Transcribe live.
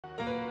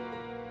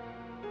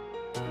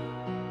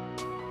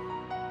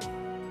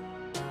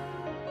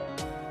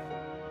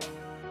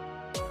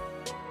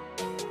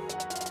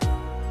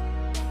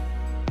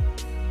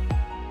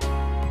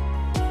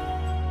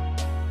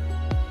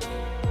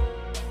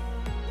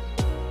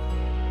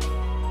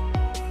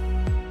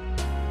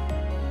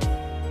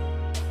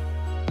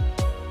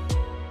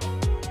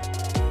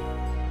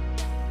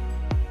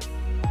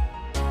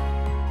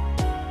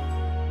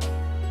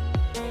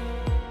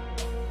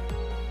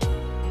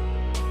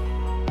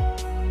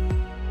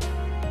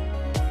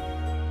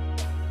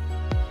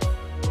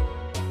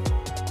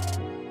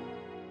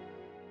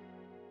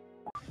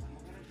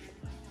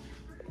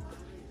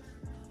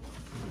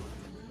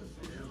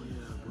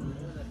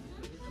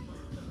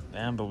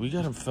Damn, but we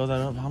gotta fill that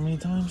up how many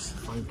times?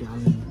 5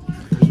 gallon.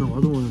 There's no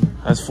other one.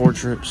 That's 4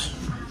 trips.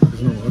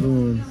 There's no other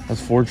one.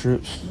 That's 4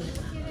 trips.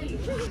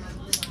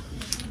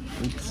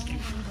 Oops.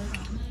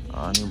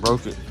 And you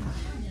broke it.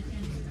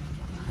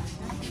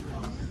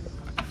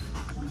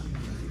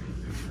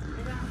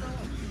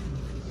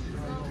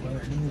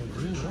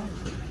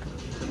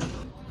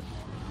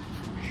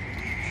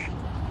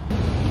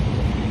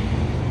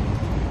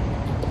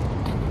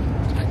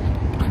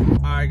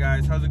 Alright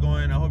guys, how's it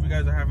going? I hope you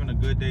guys are having a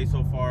good day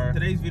so far.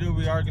 Today's video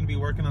we are going to be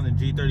working on the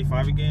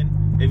G35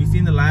 again. If you've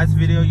seen the last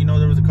video, you know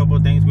there was a couple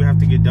of things we have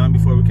to get done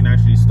before we can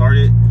actually start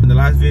it. In the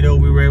last video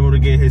we were able to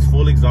get his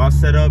full exhaust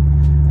set up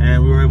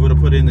and we were able to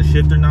put in the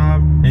shifter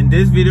knob. In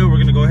this video we're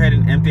going to go ahead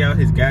and empty out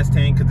his gas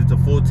tank because it's a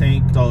full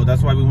tank. So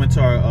that's why we went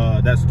to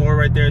our that store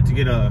right there to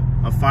get a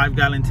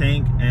 5-gallon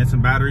tank and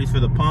some batteries for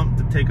the pump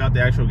to take out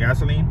the actual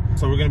gasoline.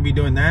 So we're going to be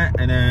doing that,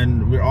 and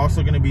then we're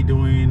also going to be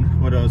doing,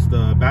 what else,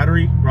 the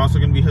battery. We're also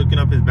going to be hooking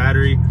up his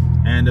battery,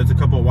 and there's a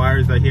couple of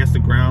wires that he has to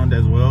ground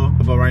as well.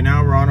 But right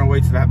now we're on our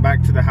way to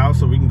back to the house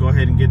so we can go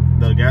ahead and get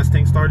the gas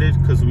tank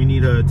started, because we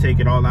need to take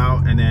it all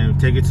out and then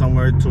take it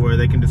somewhere to where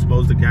they can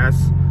dispose the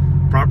gas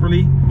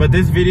properly. But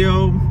this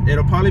video,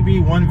 it'll probably be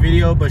one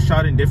video but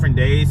shot in different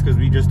days because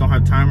we just don't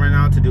have time right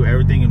now to do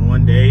everything in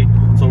one day.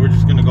 So we're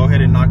just gonna go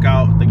ahead and knock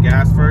out the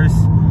gas first,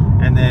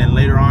 and then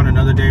later on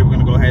another day we're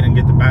gonna go ahead and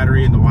get the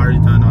battery and the wires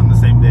done on the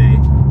same day.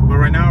 But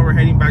right now we're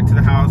heading back to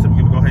the house and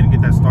we're gonna go ahead and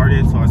get that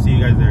started. So I'll see you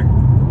guys there.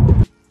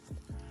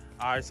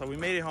 All right, so we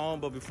made it home,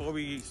 but before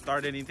we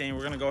start anything,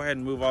 we're gonna go ahead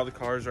and move all the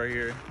cars right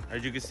here.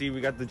 As you can see,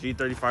 we got the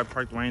G35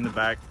 parked way in the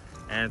back,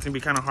 and it's gonna be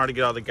kind of hard to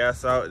get all the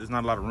gas out. There's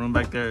not a lot of room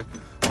back there.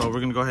 So we're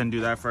gonna go ahead and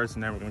do that first,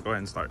 and then we're gonna go ahead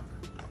and start.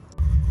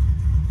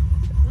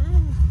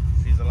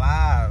 She's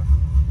alive.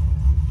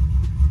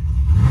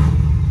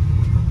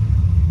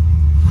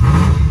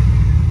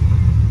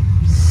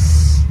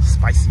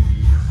 Spicy.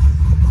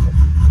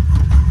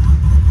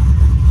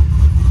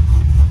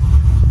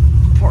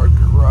 Park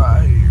it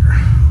right here.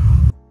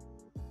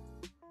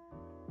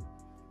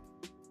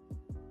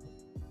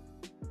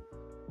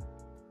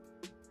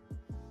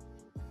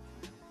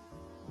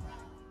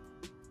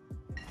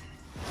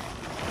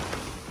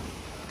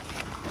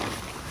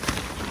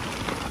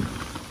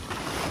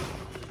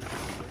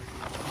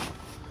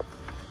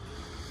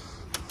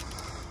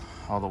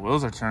 All the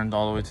wheels are turned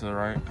all the way to the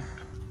right.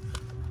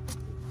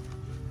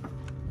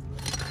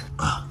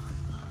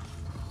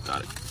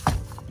 Got it.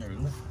 There we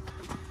go.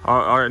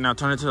 All right, now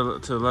turn it to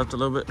the left a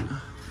little bit.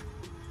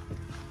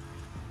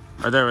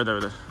 Right there, right there,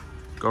 right there.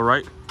 Go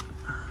right.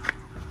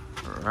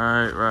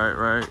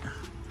 Right.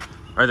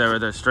 Right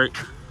there, straight.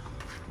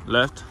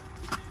 Left.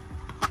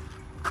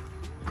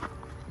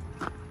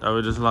 That way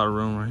there's a lot of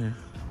room right here.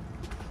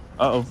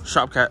 Uh-oh,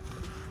 shop cat.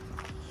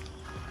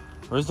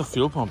 Where's the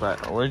fuel pump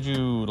at? Or where'd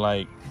you,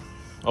 like,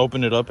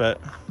 open it up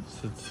at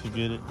to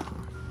get it?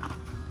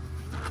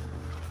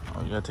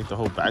 Oh, you gotta take the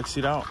whole back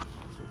seat out?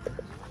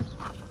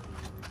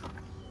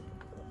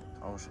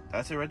 Oh shit,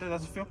 that's it right there?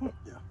 That's the fuel pump?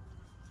 Yeah.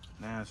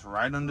 Man, it's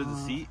right under the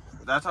seat.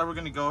 That's how we're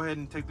gonna go ahead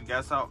and take the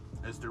gas out.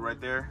 It's right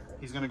there.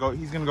 He's gonna go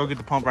get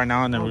the pump right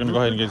now, and then we're gonna go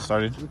ahead and get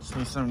started. Just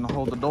need something to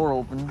hold the door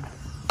open.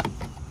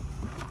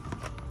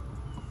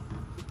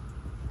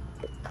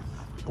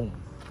 Boom.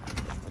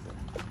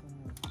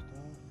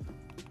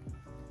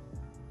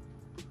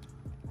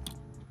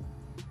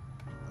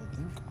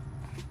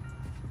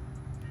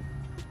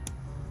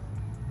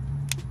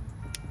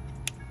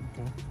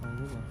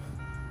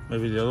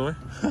 Maybe the other way?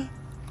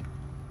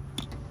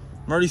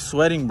 I'm already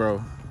sweating,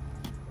 bro.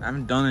 I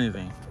haven't done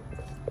anything.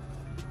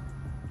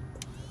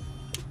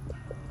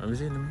 Let me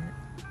see, let me hear.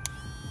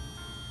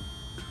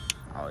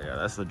 Oh yeah,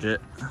 that's legit.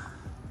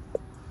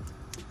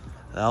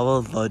 That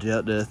was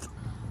legit, this.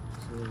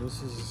 So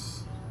this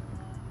is...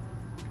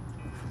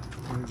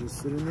 I'm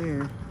just sitting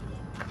there.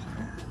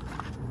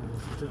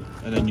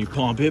 And then you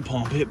pump it.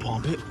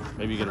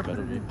 Maybe you get a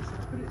better view.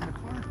 Put it in the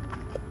car.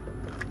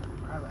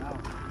 Grab it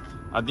out.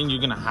 I think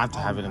you're gonna have to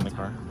have it in the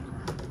car.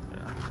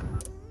 Yeah.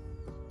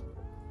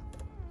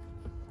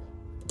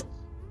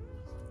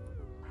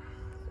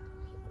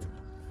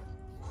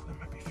 That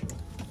might be fuel.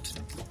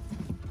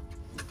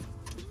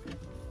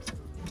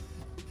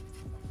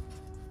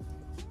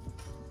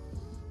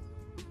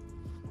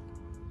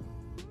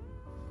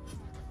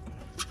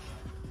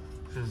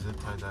 Should zip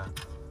tie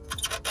that.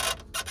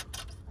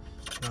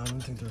 No, I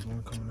don't think there's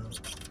one coming out.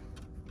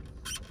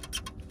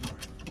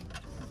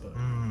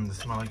 The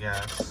smell of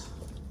gas.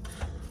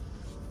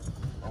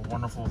 A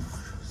wonderful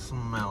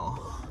smell.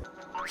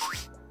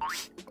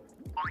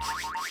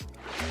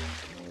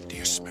 Do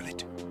you smell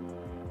it?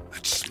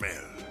 That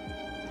smell.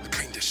 The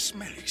kind of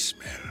smelly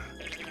smell.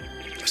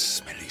 The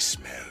smelly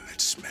smell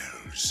that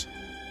smells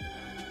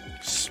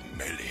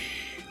smelly.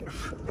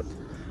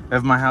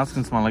 If my house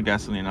can smell like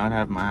gasoline, I'd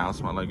have my house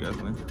smell like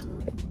gasoline.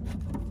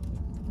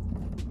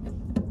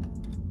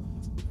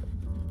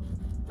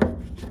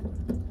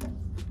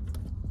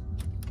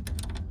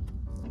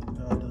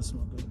 God, that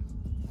smells good.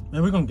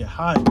 Man, we're gonna get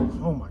high.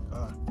 Oh my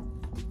God.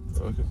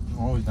 Fuck it. I'm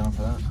always down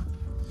for that.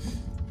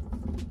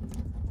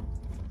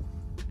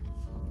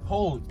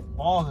 Holy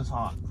balls, it's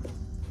hot.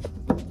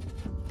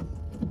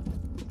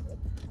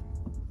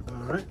 All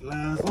right,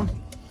 last one.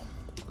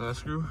 Last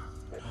screw.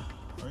 All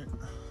right.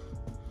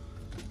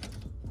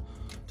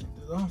 Take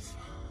this off.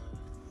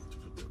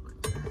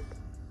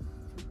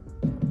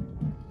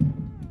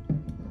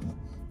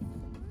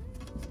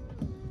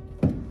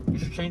 You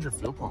should change your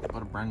fuel pump.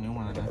 Put a brand new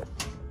one in there.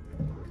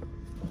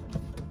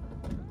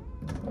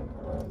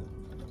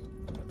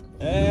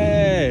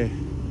 Hey!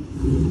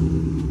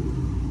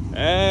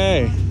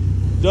 Hey!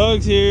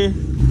 Doug's here.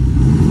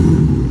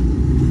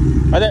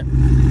 Right there.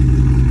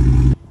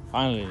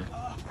 Finally,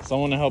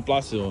 someone to help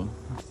Blasio.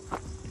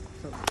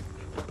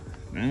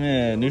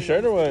 Man, new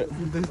shirt or what?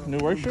 New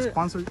work shirt?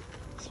 Sponsored.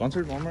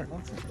 Sponsored Walmart?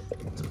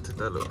 Take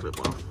that little clip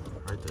off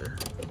right there.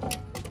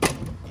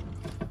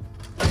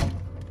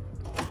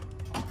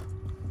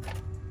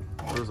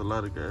 There's a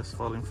lot of gas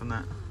falling from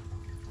that.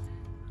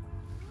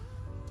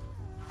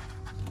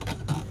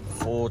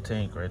 Full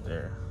tank right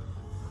there.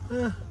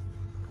 Yeah,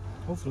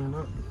 hopefully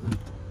not.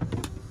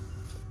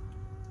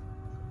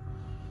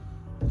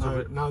 All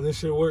right, now this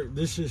should work.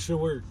 This shit should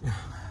work.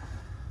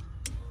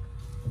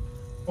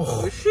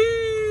 Oh,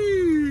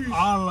 sheesh!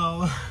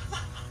 Allah.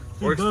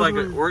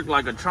 Worked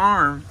like a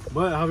charm.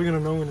 But how are we gonna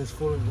know when it's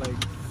full of like?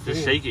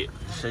 Just shake it.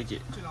 Just shake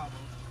it.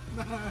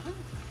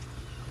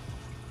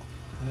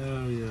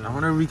 Hell yeah. I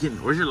wonder if we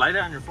can. Where's your light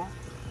at on your phone?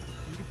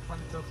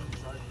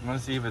 I want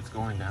to see if it's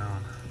going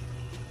down.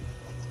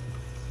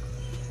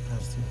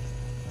 Has to.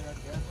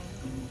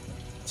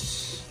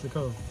 Look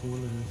how full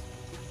it is.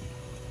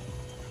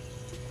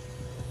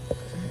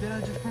 Did I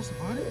just press the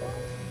button?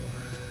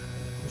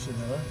 We should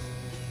have.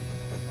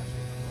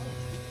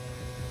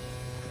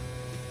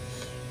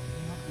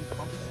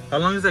 How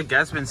long has that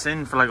gas been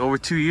sitting for? Like over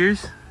 2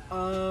 years?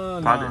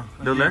 Probably.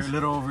 Little less?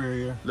 Little over a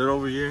year. Little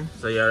over a year.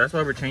 So yeah, that's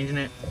why we're changing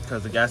it,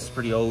 because the gas is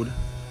pretty old.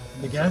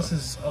 The gas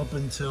is up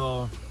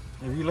until,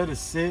 if you let it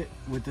sit,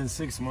 within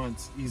 6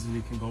 months,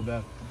 easily can go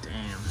back.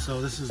 Damn.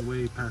 So this is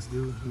way past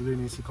due. It really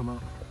needs to come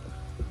out.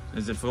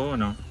 Is it full or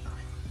no?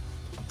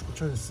 I'm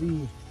trying to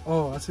see.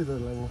 Oh, I see the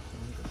level.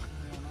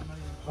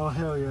 Oh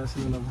hell yeah, I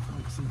see the level.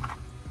 I can see.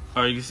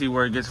 Oh, you can see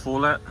where it gets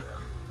full at.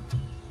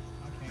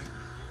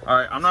 All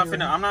right, I'm not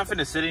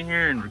finna sit in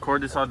here and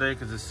record this all day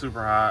because it's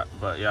super hot.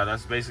 But yeah,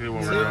 that's basically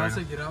what we're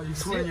doing. Get out. You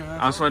sweating your ass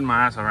I'm sweating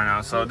my ass off right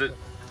now. So this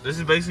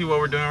is basically what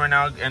we're doing right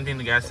now, emptying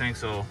the gas tank.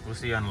 So we'll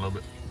see you in a little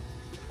bit.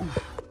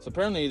 So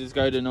apparently this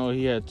guy didn't know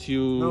he had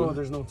two. No,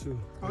 there's no two.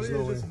 There's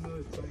no way.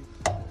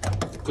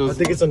 I I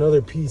think it's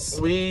another piece.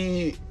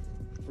 We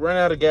ran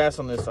out of gas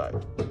on this side,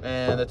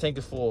 and the tank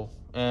is full,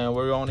 and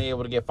we're only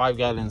able to get 5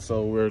 gallons.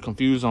 So we're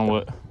confused on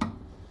what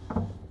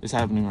is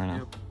happening right now.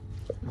 Yep.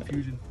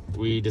 Confusion.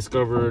 We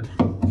discovered.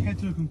 Came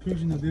to the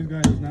conclusion that this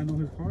guy does not know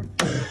his car.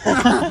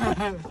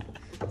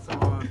 So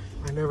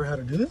I never had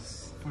to do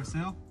this. for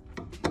sale.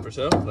 For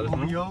sale? Let us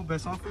know. OBO,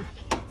 best offer.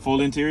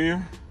 Full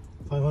interior.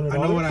 $500. I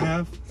know what I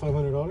have.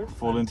 $500.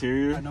 Full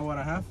interior. I know what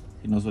I have.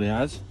 He knows what he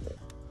has.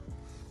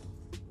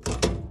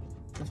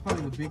 That's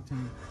probably the big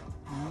tank.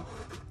 Oh,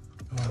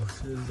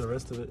 this is the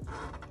rest of it.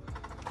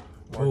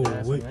 More Oh,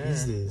 gas what in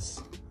is there.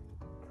 this?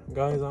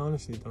 Guys, I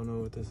honestly don't know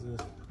what this is.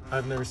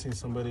 I've never seen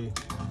somebody.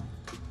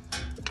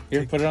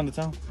 Here, put it on the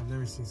towel. I've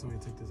never seen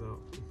somebody take this out.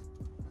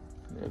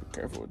 Yeah, be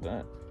careful with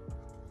that.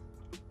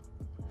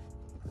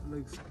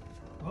 Looks.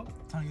 Oh,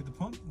 time to get the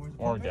pump. Where's the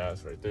More pump at?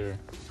 gas right there.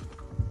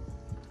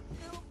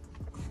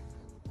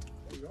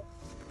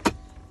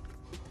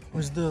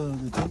 Where's the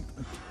tank?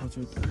 Oh, it's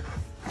right there.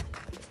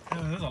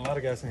 Yeah, there's a lot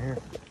of gas in here.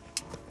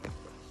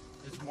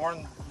 It's more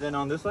than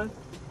on this side?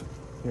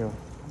 Yeah. I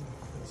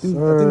think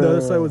the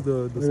other side was the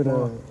Look at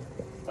small. that.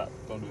 Stop,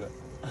 don't do that.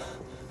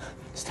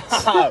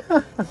 Stop!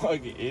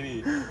 Fucking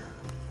idiot.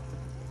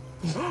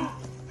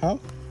 How?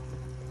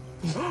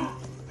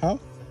 How?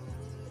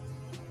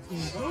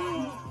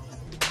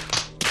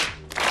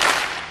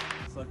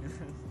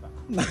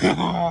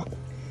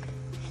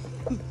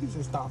 He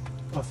said stop.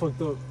 I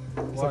fucked up.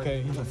 It's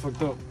okay. I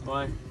fucked up.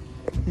 Why?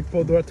 He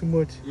pulled the door too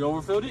much. You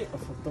overfilled it? I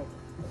fucked up.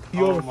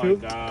 You Oh my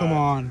overfilled? God. Come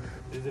on.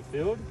 Is it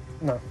filled?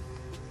 No.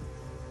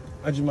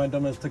 I just, my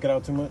dumbass took it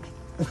out too much.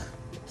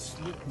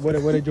 What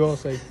did you all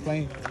say?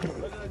 Playing.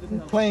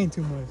 Playing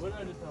too much. What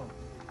did I just tell?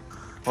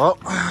 Well,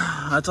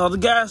 that's all the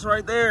gas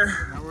right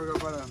there. Now we're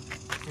about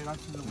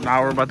to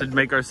Now we're about to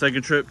make our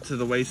second trip to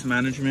the waste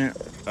management.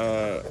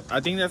 I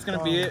think that's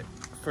gonna be it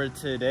for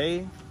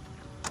today.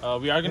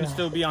 We are gonna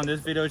still be on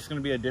this video. It's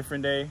gonna be a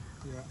different day.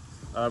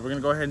 Yeah. We're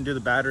gonna go ahead and do the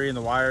battery and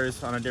the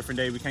wires on a different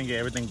day. We can't get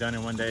everything done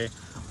in one day.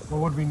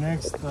 What would be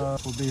next?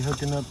 We'll be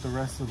hooking up the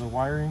rest of the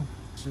wiring,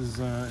 which is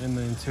in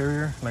the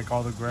interior, like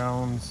all the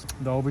grounds,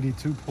 the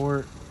OBD2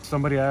 port.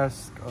 Somebody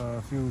asked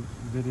a few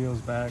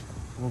videos back.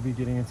 We'll be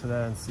getting into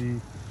that and see.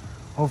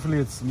 Hopefully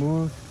it's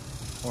smooth,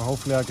 or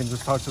hopefully I can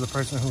just talk to the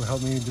person who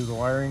helped me do the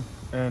wiring,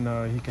 and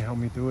he can help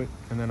me do it,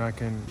 and then I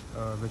can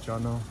let y'all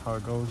know how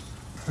it goes.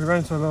 We ran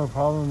into a little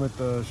problem with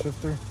the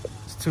shifter.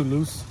 It's too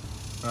loose,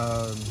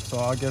 so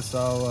I guess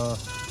I'll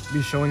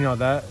be showing y'all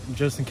that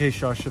just in case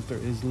y'all shifter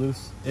is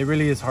loose. It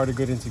really is hard to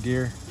get into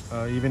gear,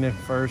 even if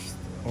first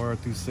or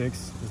through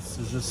 6.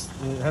 It's just,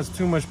 it has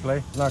too much play.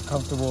 It's not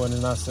comfortable and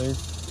it's not safe.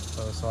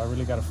 So I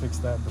really got to fix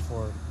that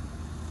before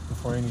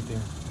anything.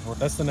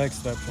 That's the next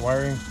step,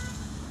 wiring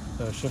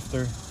the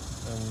shifter,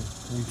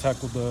 and we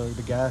tackled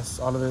the gas.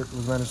 All of it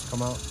was managed to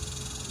come out.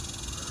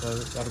 So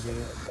that'll be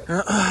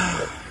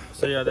it.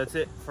 So yeah, that's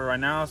it for right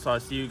now. So I'll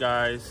see you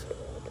guys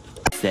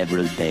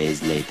several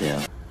days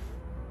later.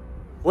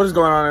 What is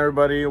going on,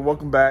 everybody?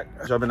 Welcome back.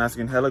 I've been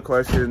asking hella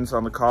questions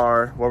on the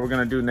car, what we're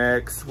gonna do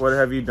next, what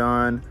have you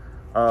done,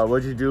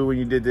 what'd you do when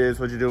you did this,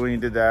 what'd you do when you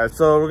did that.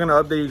 So we're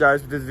gonna update you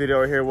guys with this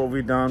video right here, what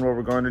we've done, what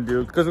we're going to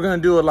do, because we're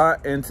gonna do a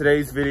lot in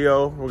today's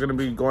video. We're gonna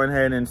be going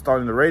ahead and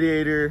installing the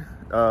radiator,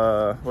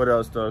 what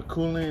else, the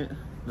coolant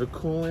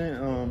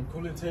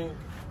tank,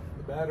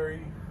 the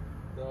battery,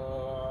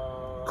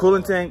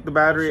 coolant tank, the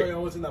battery. I'll show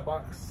you what's in that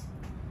box.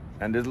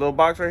 And this little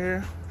box right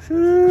here.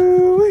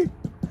 Shoo-wee.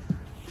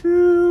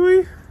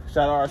 Shoo-wee.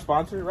 Shout out our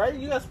sponsor, right?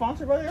 You got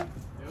sponsored by them?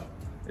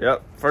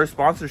 Yep. First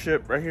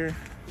sponsorship right here.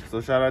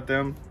 So shout out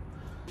them.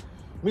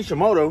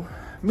 Mishimoto.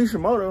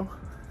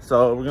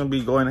 So we're gonna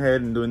be going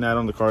ahead and doing that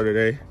on the car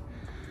today.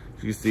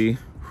 As you see,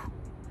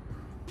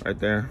 right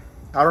there.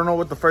 I don't know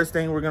what the first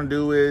thing we're gonna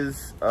do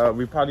is.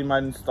 We probably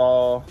might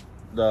install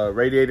the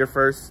radiator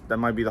first. That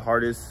might be the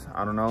hardest.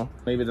 I don't know.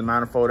 Maybe the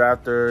manifold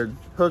after.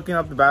 Hooking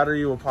up the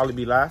battery will probably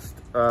be last.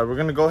 We're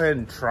gonna go ahead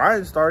and try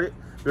and start it.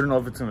 We don't know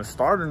if it's gonna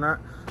start or not,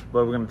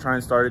 but we're gonna try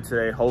and start it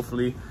today.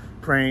 Hopefully,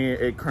 praying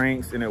it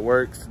cranks and it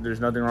works. There's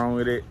nothing wrong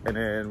with it, and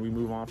then we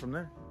move on from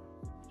there.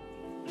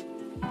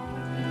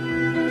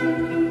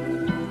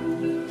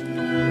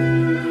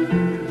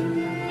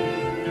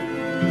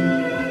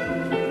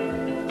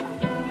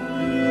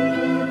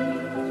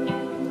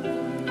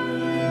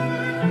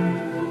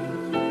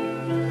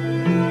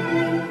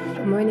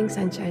 Good morning,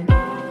 sunshine.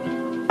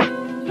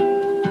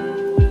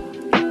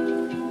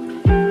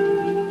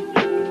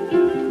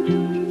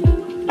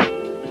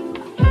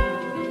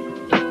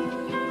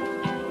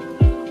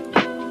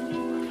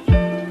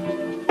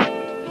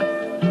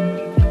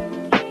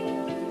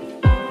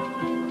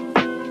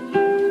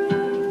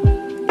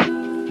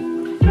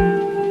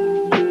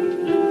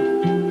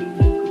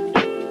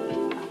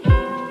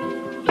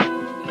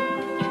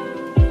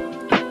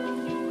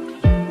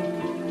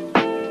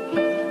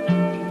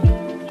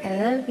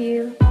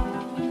 You.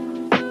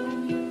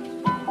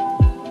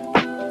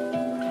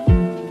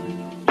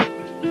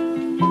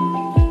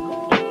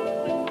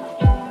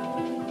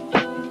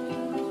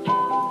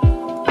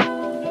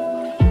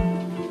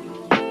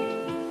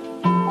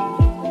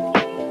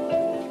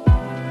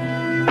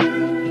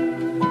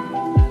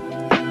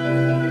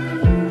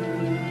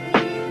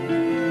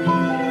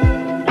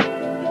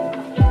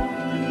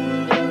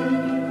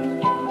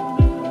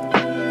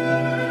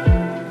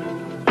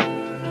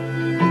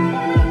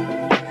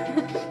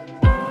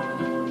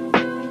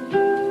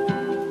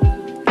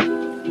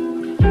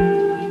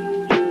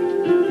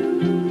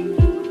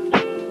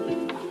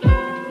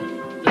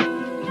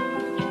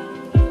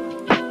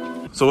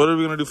 So what are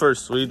we gonna do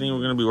first? What do you think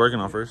we're gonna be working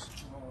on first?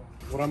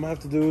 What I'm gonna have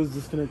to do is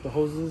disconnect the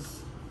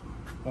hoses,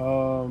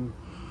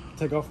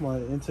 take off my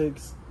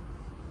intakes,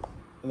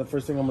 and the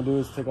first thing I'm gonna do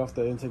is take off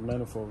the intake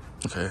manifold.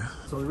 Okay.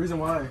 So the reason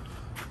why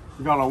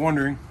you got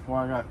wondering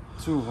why I got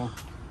 2 of them.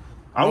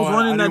 I was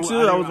wondering that too.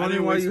 I was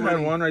wondering why you had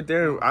one right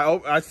there.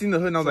 I seen the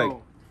hood and I was like,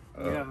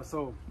 yeah.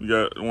 So you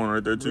got one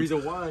right there too. The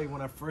reason why,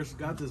 when I first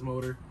got this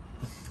motor,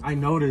 I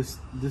noticed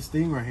this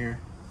thing right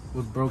here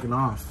was broken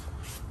off.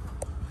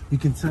 You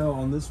can tell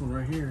on this one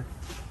right here,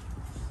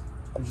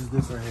 which is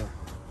this right here.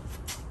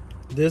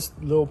 This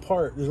little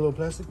part, this little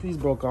plastic piece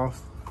broke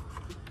off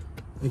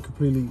and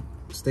completely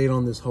stayed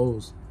on this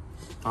hose.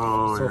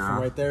 Oh, so yeah. from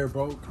right there, it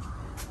broke.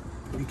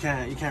 You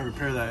can't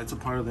repair that. It's a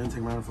part of the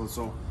intake manifold.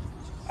 So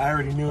I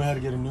already knew I had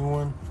to get a new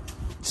one.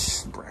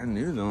 Brand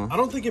new though. I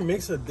don't think it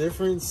makes a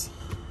difference,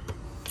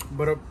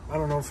 but I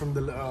don't know, from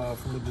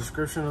the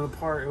description of the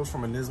part, it was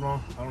from a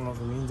Nismo. I don't know if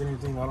it means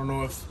anything. I don't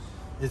know if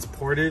it's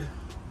ported,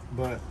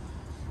 but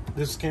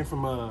this came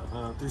from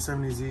a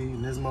 370Z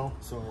Nismo,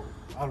 so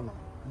I don't know.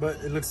 But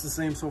it looks the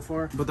same so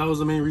far. But that was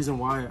the main reason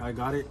why I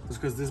got it, was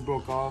because this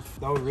broke off.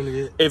 That was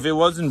really it. If it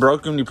wasn't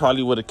broken, you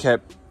probably would have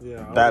kept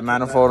that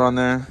manifold on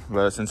there.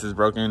 But since it's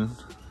broken,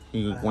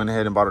 you went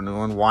ahead and bought a new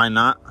one. Why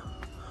not?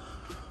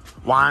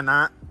 Why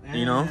not? And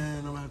you know? And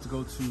I'm gonna have to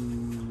go to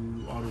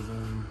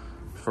AutoZone.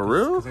 For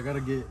real? Because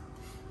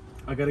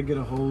I gotta get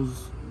a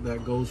hose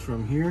that goes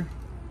from here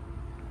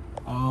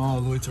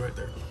all the way to right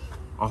there.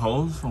 A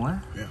hose from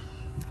where? Yeah.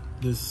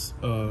 This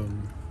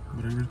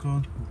whatever it's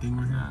called, the thing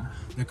right here,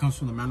 that comes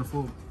from the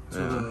manifold.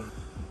 So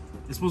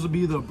it's supposed to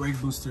be the brake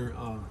booster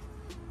hose.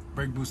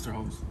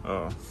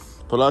 Oh,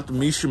 pull out the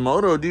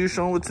Mishimoto, dude.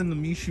 Show them what's in the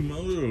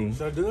Mishimoto.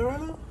 Should I do that right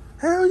now?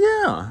 Hell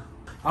yeah!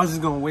 I was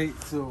just gonna wait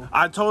till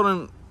I told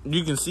him.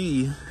 You can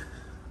see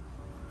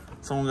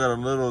someone got a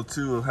little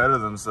too ahead of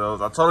themselves.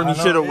 I told him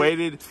he should have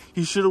waited.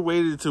 He should have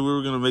waited till we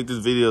were gonna make this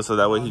video, so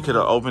that way he could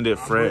have opened it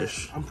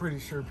fresh. I'm pretty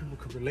sure people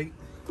could relate.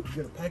 You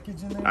get a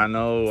package in there. I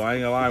know. I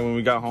ain't gonna lie. When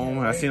we got home,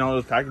 I seen all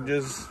those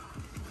packages.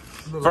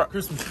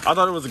 Christmas. I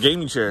thought it was a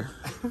gaming chair.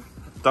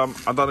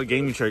 thought a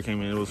gaming chair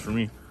came in. It was for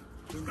me.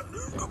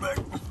 Go back.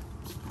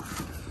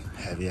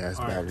 Heavy ass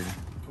battery.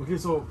 Okay,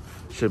 so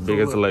Shit big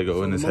as a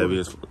Lego and it's heavy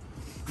as.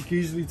 You can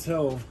easily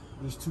tell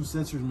there's 2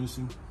 sensors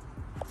missing.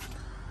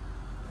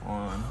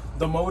 One.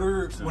 The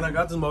motor, when I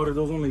got the motor,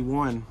 there was only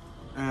one,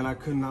 and I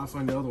could not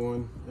find the other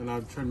one. And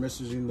I tried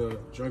messaging the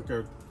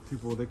junkyard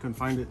people, they couldn't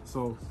find it.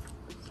 So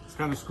it's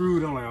kind of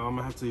screwed. I'm like, oh, I'm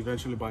gonna have to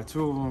eventually buy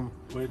 2 of them.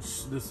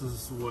 Which this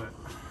is what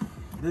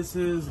this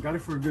is. Got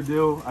it for a good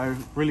deal. I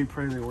really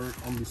pray they work.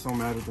 I'm gonna be so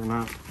mad if they're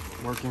not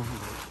working.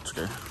 It's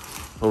okay.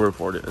 We'll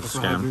report it. It's a That's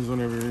what scam. happens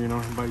whenever, you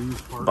know, buy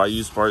used parts. Buy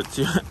used parts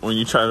when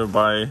you try to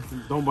buy.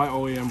 Don't buy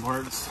OEM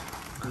parts.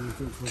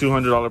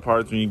 $200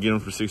 parts when you get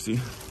them for 60.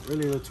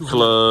 Really, they're 200.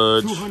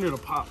 Clutch. 200 a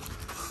pop.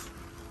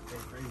 They're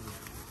crazy.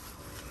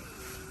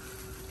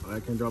 I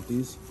can't drop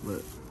these,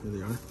 but here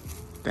they are.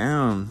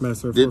 Damn.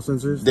 Master full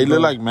sensors. They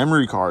look like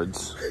memory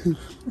cards.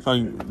 If I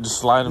can just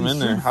slide them in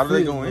there. How do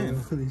they go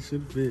in? They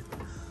should fit.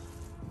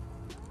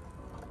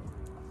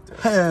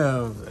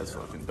 Hell, That's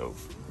fucking dope.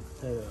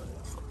 hell.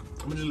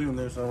 I'm gonna just leave them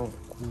there so I don't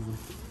lose them.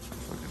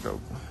 Fucking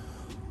dope.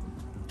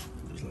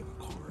 Just like a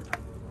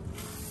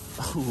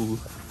card. Ooh.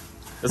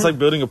 It's like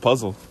building a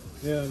puzzle.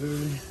 Yeah,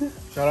 literally.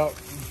 Shout out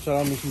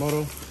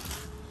Mishimoto.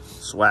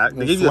 Swag.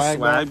 They gave you a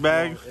swag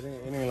bag. No, it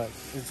ain't like.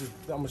 It's just,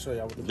 I'm gonna show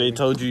y'all what They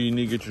told you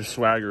need to get your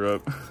swagger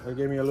up. They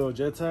gave me a little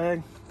jet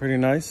tag. Pretty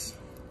nice.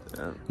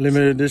 Yeah.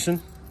 Limited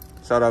edition.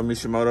 Shout out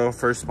Mishimoto,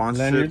 first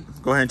sponsorship. Lanyard.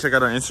 Go ahead and check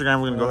out our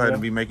Instagram. We're gonna go ahead yeah.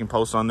 and be making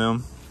posts on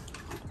them.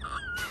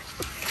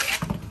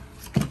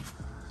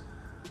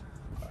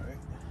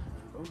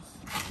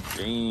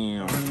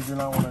 Damn. I really do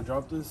not want to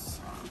drop this.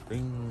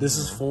 Damn. This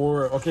is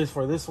for, okay, it's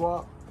for this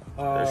swap.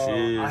 There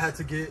she is. I had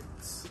to get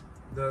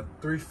the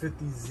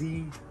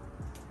 350Z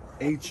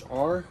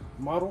HR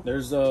model.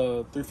 There's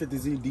a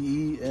 350Z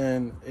DE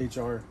and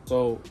HR.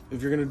 So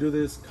if you're gonna do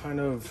this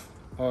kind of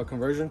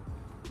conversion,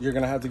 you're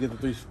gonna have to get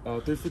the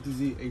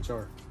 350Z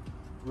HR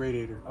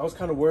radiator. I was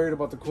kind of worried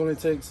about the coolant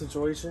tank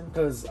situation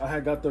because I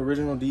had got the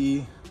original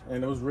DE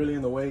and it was really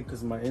in the way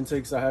because of my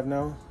intakes I have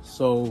now.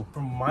 So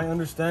from my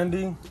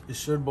understanding, it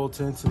should bolt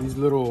into these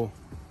little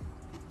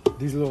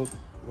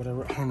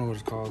whatever, I don't know what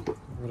it's called,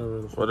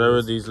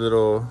 Whatever these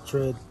little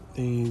tread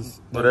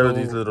things, Whatever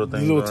these little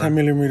things these little are.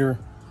 10mm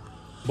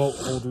bolt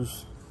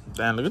holders.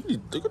 Damn, look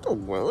at the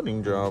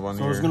welding job on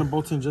So here. it's gonna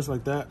bolt in just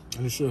like that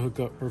and it should hook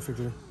up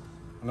perfectly,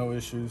 no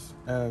issues.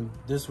 And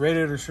this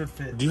radiator should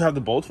fit. Do you have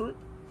the bolt for it?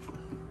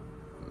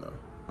 No.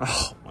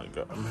 Oh my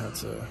god. I'm gonna have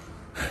to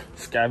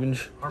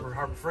Scavenge.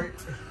 Harbor Freight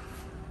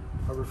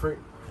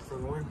for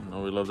the win.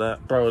 No, we love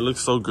that. Bro, it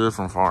looks so good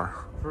from far.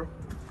 Bro.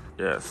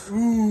 Yes.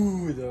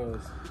 Ooh, it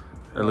does.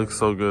 It looks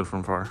so good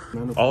from far.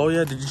 Manifold. Oh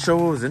yeah, did you show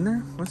what was in there?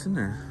 What's in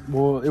there?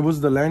 Well, it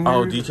was the lanyard.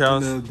 Oh,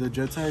 decals? And the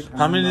jet tag.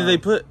 How many did they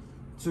put?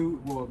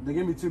 2. Well, they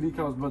gave me 2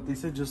 decals, but they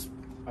said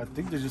I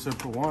think they just said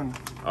put 1.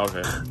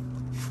 Okay.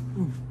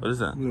 What is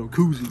that? A little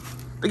koozie.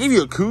 They give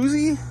you a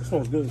koozie? This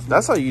smells good.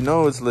 That's how you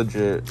know it's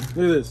legit.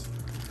 Look at this.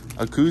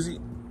 A koozie?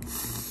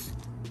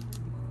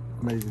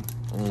 Amazing.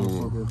 Smells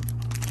so good.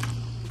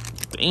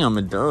 Damn,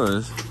 it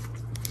does.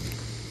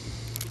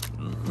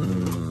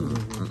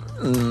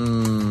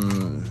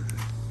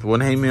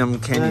 Wouldn't hate me, I'm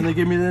And then Kenny. they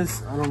gave me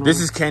this. I don't know.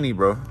 This is Kenny,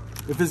 bro.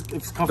 if it's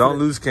comfortable. Don't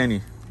lose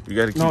Kenny. You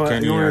gotta keep No,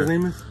 Kenny. you know what his here.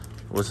 name is?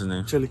 What's his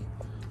name? Chili.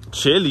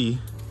 Chili?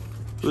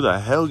 Who the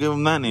hell gave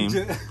him that name?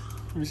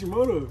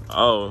 Mishimoto.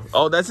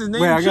 Oh, that's his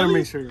name? Wait, I gotta Chili?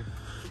 make sure.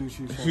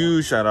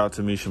 Huge shout out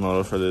to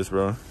Mishimoto for this,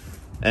 bro.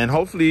 And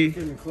hopefully,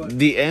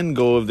 the end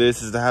goal of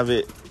this is to have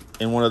it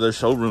in one of their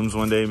showrooms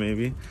one day,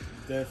 maybe.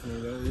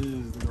 Definitely,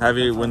 that is. Have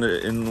it when they're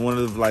in one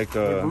of like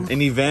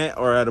an event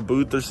or at a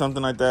booth or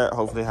something like that.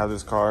 Hopefully, have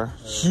this car.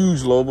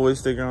 Huge Lowboy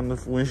sticker on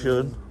the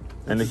windshield,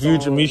 and a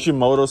huge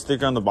Mishimoto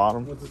sticker on the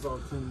bottom. Once it's all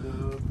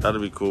cleaned up.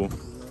 That'd be cool.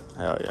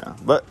 Hell yeah!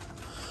 But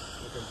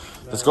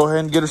let's go ahead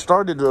and get it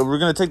started. We're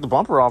gonna take the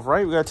bumper off,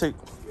 right? We gotta take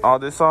all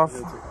this off.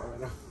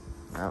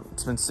 Yeah,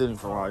 it's been sitting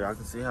for a while. Y'all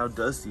can see how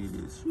dusty it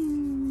is.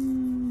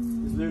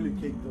 It's literally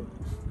caked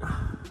up.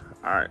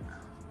 All right.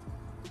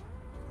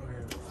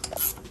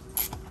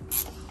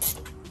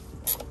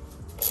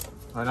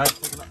 All right,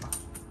 take it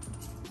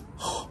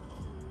out.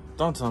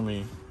 Don't tell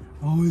me.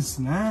 Oh, it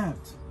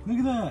snapped. Look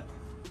at that.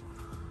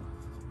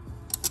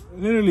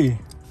 Literally.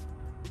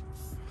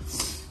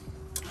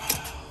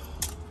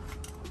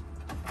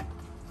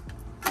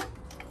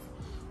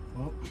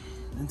 Well,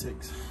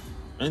 intakes.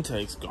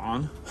 Intake's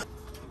gone.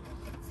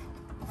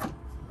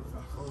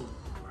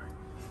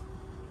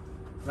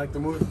 Like the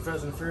movie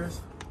Fast and Furious?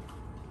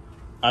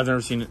 I've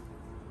never seen it.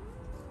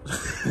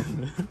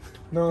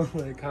 No,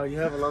 like how you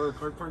have a lot of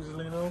car parts, you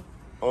know?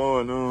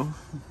 Oh no.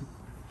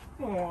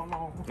 Oh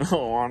no.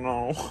 Oh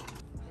no.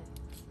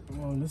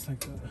 Oh, it looks like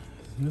that.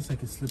 It looks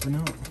like it's slipping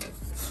out.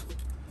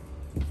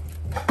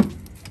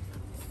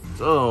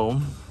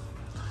 So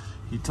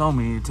he told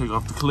me to take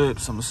off the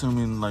clips. I'm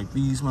assuming like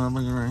these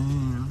motherfuckers right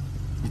here.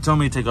 He told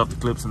me to take off the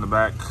clips in the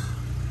back.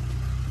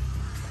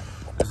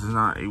 This is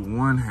not a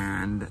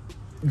one-hand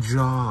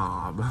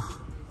job.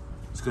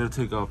 Just gotta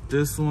take off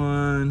this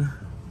one.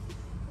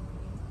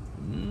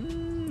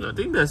 I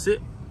think that's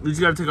it. You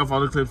just gotta take off all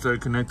the clips that are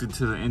connected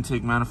to the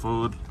intake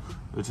manifold,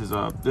 which is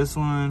this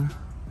one,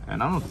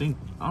 and I don't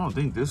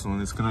think this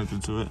one is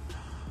connected to it.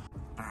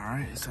 All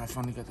right, so I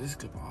finally got this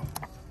clip off.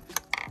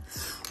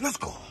 Let's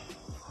go.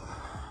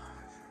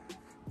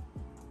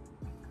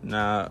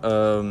 Now,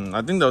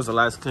 I think that was the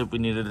last clip we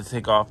needed to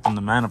take off from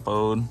the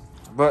manifold,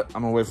 but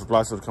I'm gonna wait for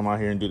Plasto to come out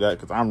here and do that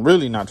because I'm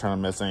really not trying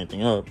to mess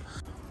anything up.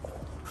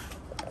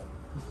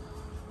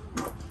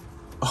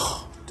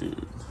 Oh,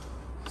 dude,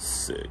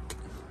 sick.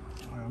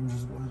 I'm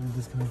just going to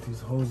disconnect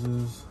these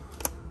hoses.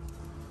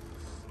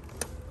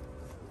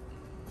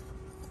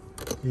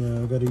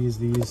 Yeah, I gotta use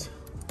these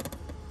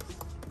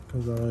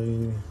because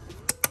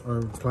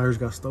our pliers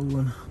got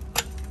stolen.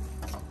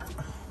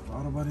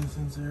 Auto body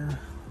sensor.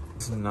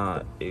 It's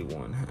not a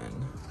one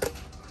hand.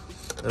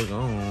 Let's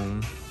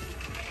go.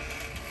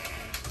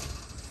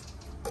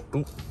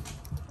 Boom.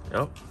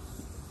 Yep.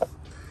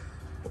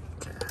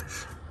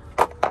 Cash.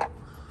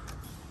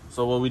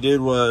 So what we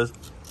did was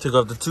took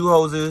off the 2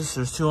 hoses.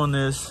 There's 2 on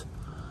this,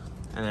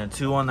 and then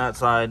 2 on that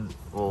side.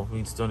 Well,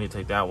 we still need to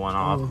take that one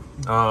off.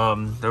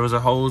 There was a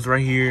hose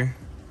right here,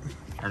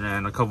 and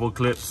then a couple of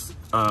clips.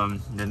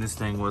 Then this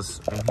thing was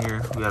in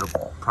here. We had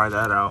to pry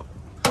that out.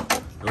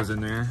 It was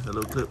in there, the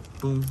little clip,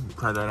 boom,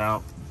 pry that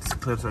out. These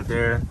clips right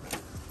there,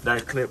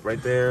 that clip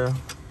right there.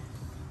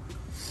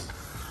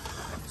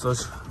 So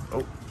it's,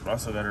 oh, I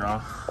still got it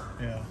off.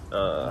 Yeah.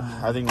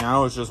 I think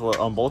now it's just what,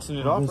 unbolting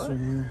it off, right?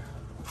 Here.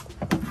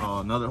 Oh,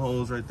 another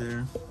hose right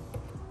there.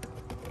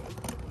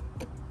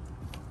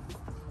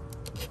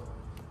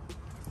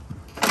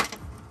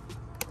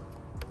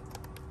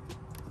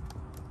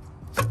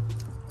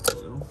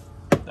 So,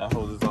 that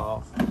hose is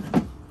off.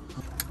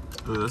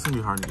 Dude, that's gonna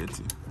be hard to get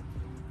to.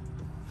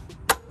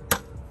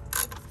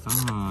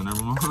 Oh,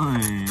 never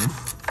mind.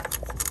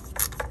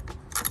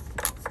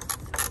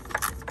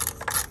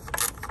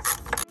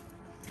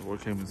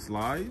 What came in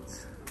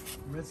slides?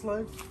 Mid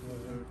slide?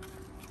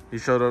 He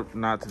showed up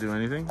not to do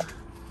anything.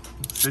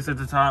 6 at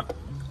the top,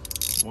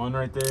 1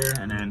 right there,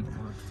 and then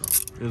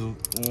there's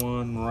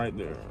 1 right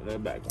there,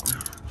 that back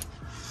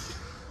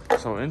one.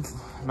 So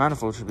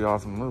manifold should be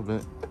off in a little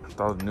bit.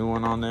 Throw the new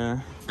one on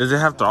there. Does it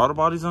have the auto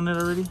bodies on it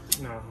already?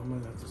 No, I'm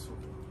gonna have to switch.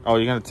 Oh,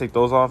 you're gonna take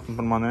those off and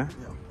put them on there?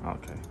 Yeah.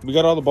 Okay. We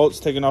got all the bolts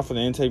taken off of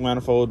the intake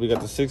manifold. We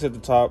got the 6 at the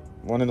top,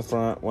 1 in the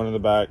front, 1 in the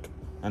back.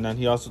 And then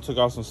he also took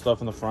off some stuff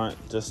in the front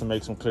just to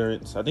make some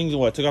clearance. I think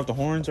he took off the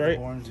horns, right?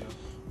 The horns, yeah.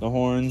 The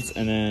horns.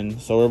 And then,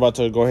 so we're about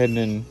to go ahead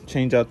and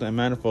change out the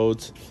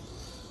manifolds.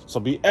 So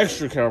be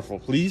extra careful,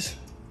 please.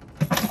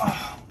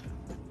 All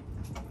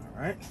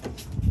right.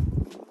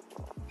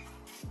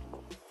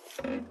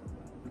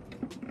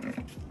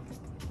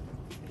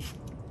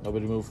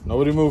 Nobody move.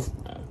 Nobody move.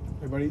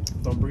 Everybody,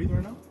 don't breathe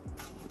right now.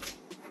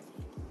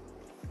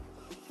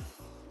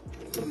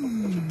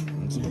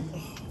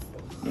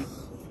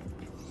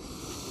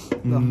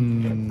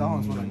 That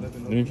one's what I'm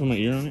living. Let me put my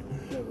ear on it.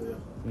 Yeah.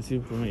 Let's see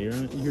if I put my ear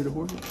on it. You hear the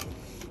horses?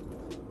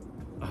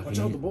 Watch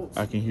out the bolts.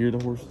 I can hear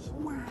the horses.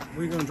 Where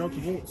are you gonna drop the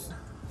bolts?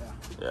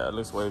 Yeah, it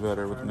looks way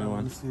better with the new one.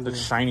 let me see Looks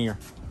the- shinier.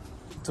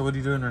 So what are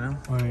you doing right now?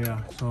 Oh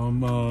yeah, so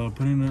I'm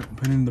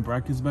putting the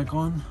brackets back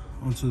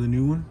onto the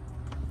new one.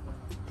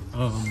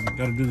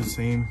 Gotta do the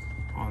same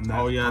on that.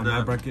 Oh yeah, on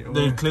that bracket.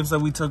 the clips that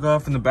we took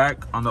off in the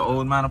back on the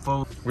old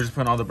manifold. We're just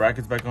putting all the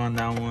brackets back on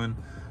that one,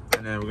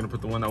 and then we're gonna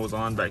put the one that was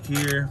on back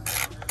here,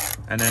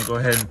 and then go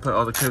ahead and put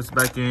all the clips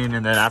back in,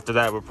 and then after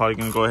that we're probably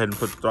gonna go ahead and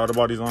put the throttle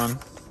bodies on.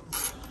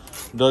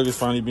 Doug is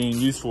finally being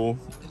useful,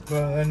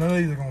 But none of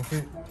these are gonna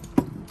fit.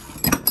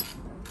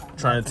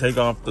 trying to take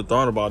off the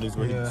throttle bodies,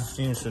 but Yeah. he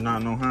seems to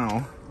not know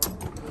how.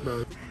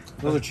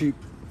 Those are cheap.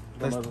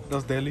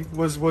 That's deadly.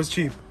 What's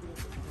cheap?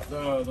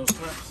 Those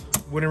straps.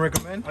 Wouldn't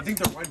recommend. I think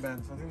they're white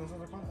bands. I think those are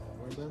the called.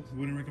 White bands.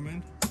 Wouldn't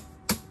recommend.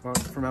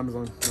 From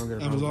Amazon. Don't get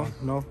it. from Amazon?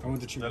 No. I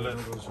went to cheap.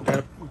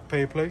 Gotta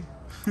pay play.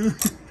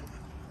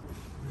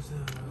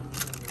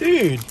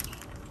 Dude.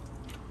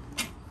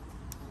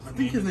 I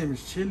think his name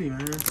is Chili,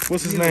 man.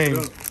 What's his You look name?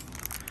 it up.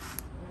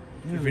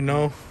 If you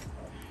know,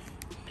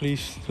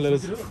 please let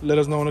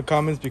us know in the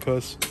comments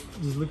because.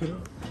 Just look it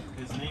up.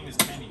 His name is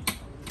Kenny.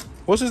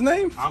 What's his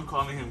name? I'm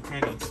calling him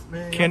Kenny.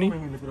 Man, Kenny? y'all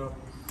make me look it up.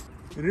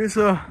 It is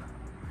a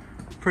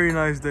pretty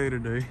nice day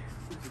today.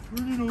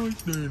 Pretty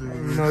nice day You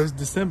know, it's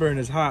December and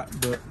it's hot,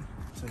 but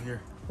It's in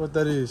here. what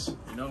that is?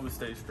 You know we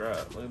stay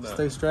strapped. Look at that.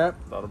 Stay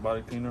strapped. Throttle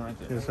body cleaner right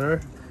there. Yes,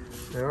 sir.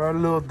 They are a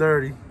little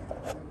dirty.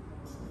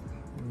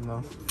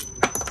 No.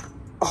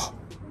 Oh.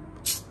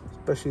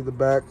 Especially the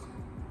back.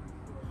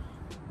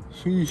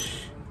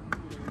 Sheesh.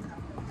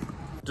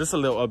 Just a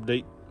little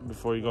update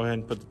before you go ahead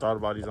and put the throttle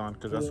bodies on,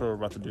 because that's what we're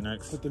about to do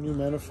next. Put the new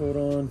manifold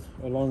on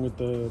along with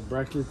the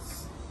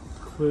brackets,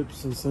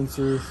 clips, and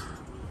sensors.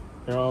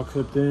 They're all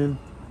clipped in.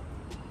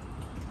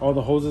 All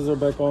the hoses are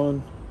back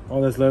on.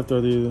 All that's left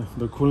are the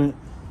coolant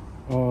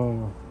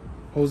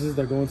hoses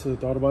that go into the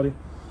throttle body.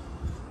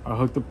 I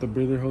hooked up the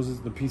breather hoses,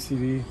 the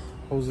PCV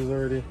hoses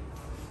already.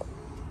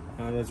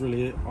 That's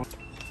really it.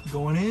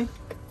 Going in.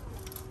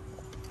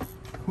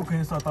 Who can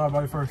install throttle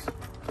body first?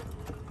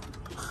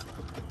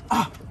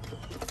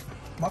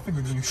 My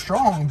finger getting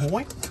strong,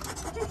 boy.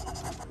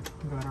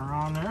 Got her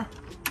on there.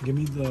 Give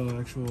me the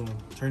actual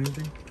turning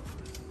thing.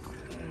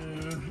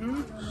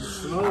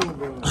 Slow,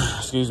 bro.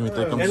 Excuse me,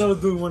 Thickums. And I'll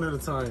do one at a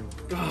time.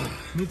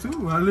 Me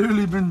too. I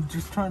literally been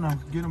just trying to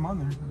get them on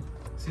there.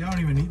 See, I don't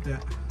even need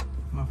that.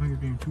 My finger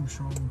getting too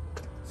strong.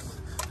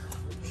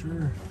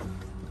 Sure.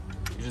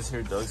 You just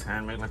hear Doug's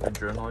hand make like a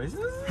drill noise.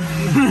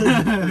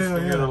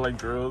 Like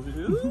drills.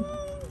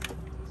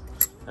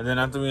 And then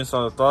after we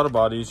install the throttle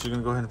bodies, you're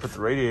gonna go ahead and put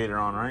the radiator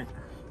on, right?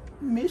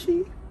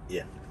 Mishy.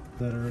 Yeah.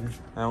 That already.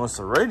 And once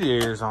the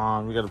radiator's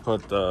on, we gotta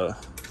put the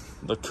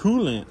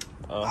coolant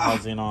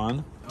housing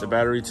on. The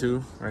battery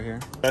too, right here.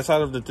 That's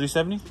out of the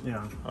 370?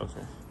 Yeah.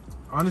 Okay.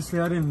 Honestly,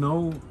 I didn't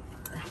know.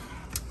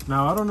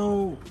 Now, I don't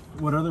know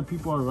what other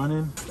people are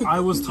running.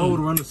 I was told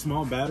to run a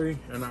small battery,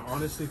 and I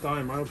honestly thought,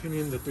 in my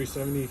opinion, the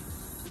 370,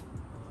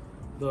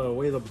 the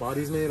way the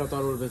body's made, I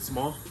thought it would have been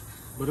small.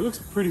 But it looks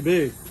pretty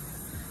big.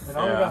 And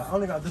I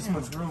only got this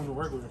much room to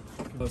work with.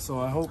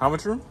 So I hope. How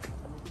much room?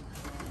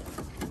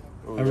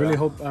 Oh, I really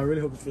hope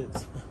it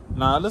fits.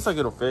 Nah, it looks like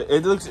it'll fit.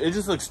 It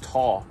just looks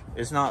tall.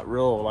 It's not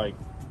real like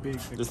Big.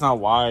 it's not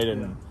wide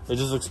and it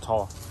just looks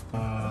tall.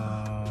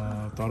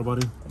 Throttle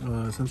body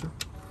sensor.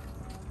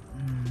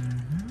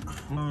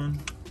 Come on.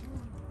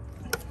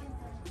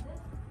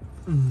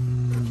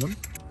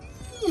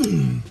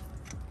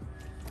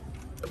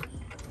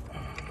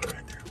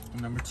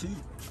 Number 2.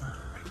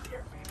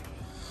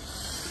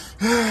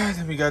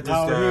 Then we got this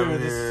guy over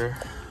here.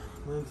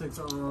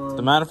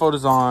 The manifold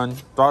is on,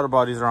 throttle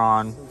bodies are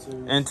on,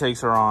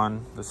 intakes are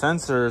on, the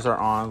sensors are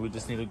on. We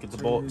just need to get the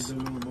bolts.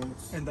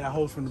 And that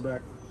hose from the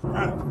back.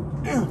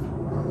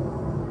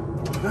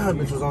 That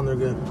bitch was on there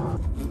good.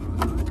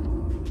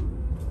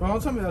 Well,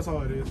 don't tell me that's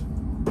all it is.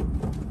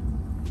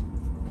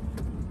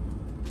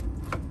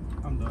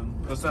 I'm done.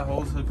 What's that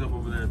hose hooked up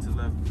over there to the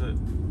left?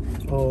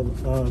 Oh,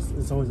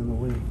 it's always in the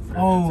way.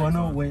 Oh, I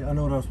know. Wait, I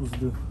know what I was supposed to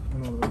do.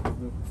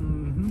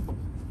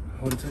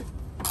 Hold it tight.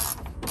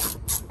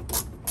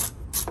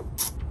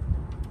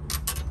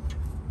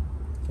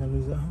 Can't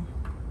lose that one.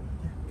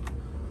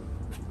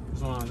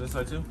 This one on this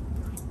side too?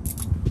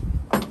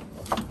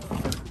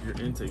 Your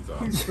intake's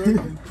off.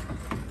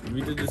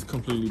 We did this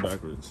completely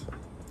backwards.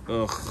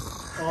 Ugh.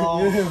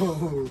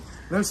 Oh.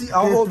 Let me see.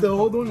 I'll hold the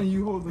old one and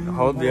you hold the new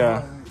one.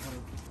 Yeah.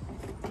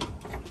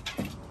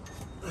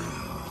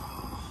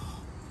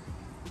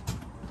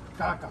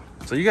 Caca.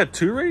 So you got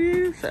 2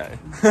 radiators?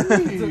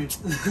 It's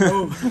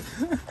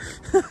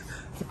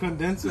a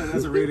condenser and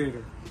that's a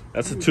radiator.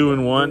 That's a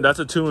 2-in-1. That's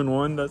a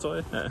 2-in-1. That's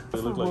why. Yeah. It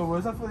look like. What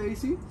was that for the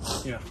AC?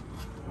 Yeah. I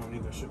don't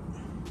need that shit.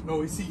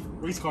 No AC.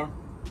 Race car.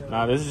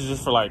 Nah, this is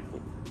just for like.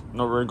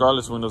 No,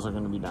 regardless, windows are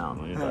going to be down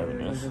when you're driving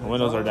this.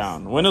 Windows are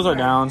down. Windows are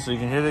down, so you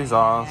can hear the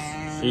exhaust.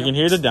 So you can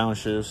hear the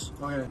downshifts.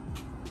 Okay.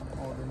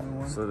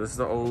 So this is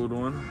the old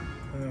one.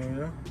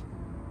 Yeah.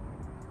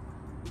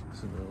 This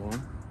is the new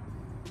one.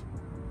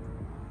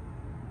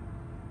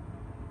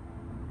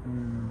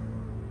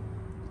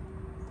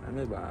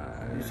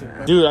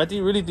 Dude, I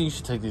really think you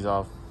should take these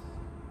off.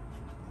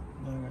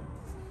 Oh my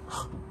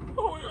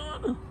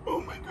god.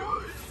 Oh my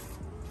god.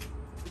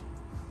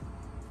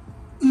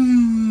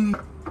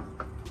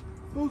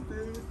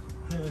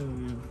 Hell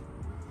yeah.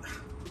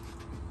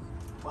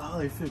 Wow,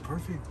 they fit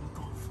perfect. What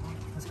the fuck?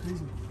 That's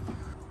crazy.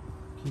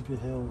 Keep it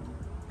held.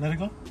 Let it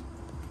go.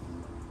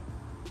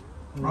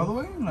 All the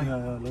way? Like, yeah,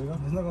 let it go.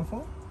 It's not gonna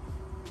fall?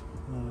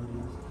 No, it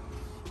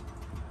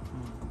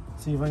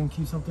is. See if I can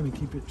keep something to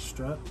keep it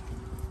strapped.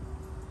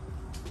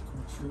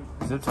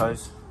 Zip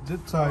ties. Zip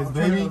ties, I'm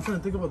baby. trying to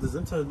think about the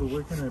zip ties, but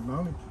where can I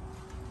mount it?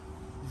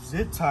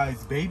 Zip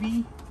ties,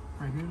 baby.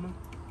 Right here, look.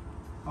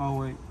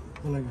 Oh, wait.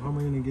 But like, how am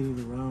I gonna get it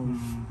around?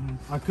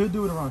 I could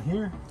do it around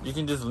here. You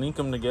can just link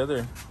them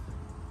together.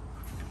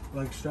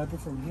 Like strap it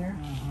from here.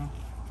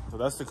 So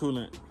that's the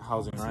coolant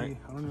housing, right?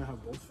 I don't even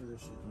have bolts for this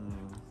shit.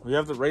 We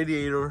have the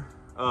radiator.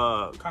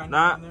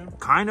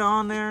 Kinda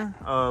On there.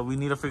 We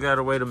need to figure out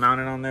a way to mount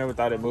it on there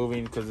without it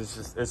moving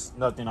because it's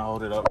nothing to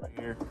hold it up right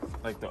here.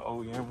 Like the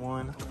OEM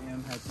one.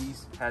 OEM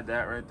had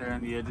that right there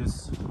and the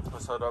edges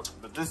was held up,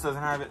 but this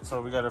doesn't have it,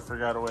 so we got to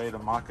figure out a way to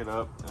mock it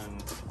up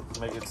and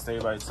make it stay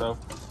by itself.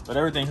 But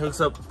everything hooks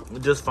up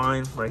just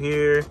fine right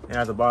here and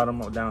at the bottom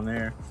down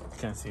there. You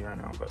can't see right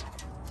now, but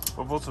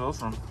what bolts are those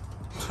from?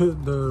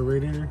 The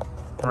radiator.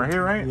 Right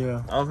here, right?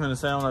 Yeah. I was gonna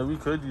say, I'm like, we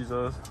could use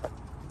those.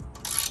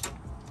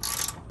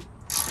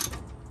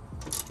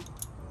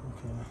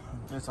 Okay.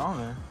 It's on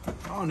there.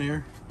 On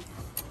there.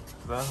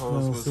 That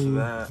hose goes to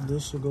that.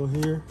 This should go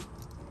here.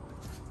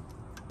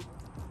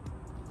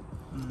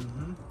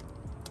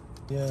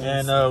 Yeah.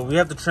 And we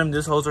have to trim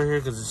this hose right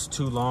here because it's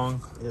too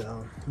long.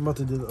 Yeah. I'm about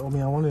to do that. I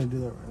mean, I wanted to do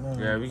that right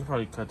now. Yeah, we can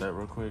probably cut that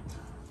real quick.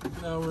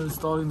 Now we're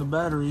installing the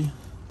battery.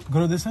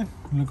 Go to this side.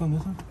 Look on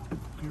this side.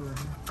 You're right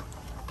here.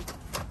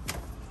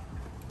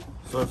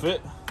 So it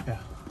fit? Yeah.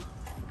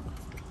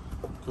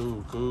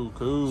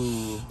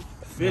 Cool.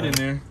 Fit in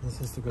there.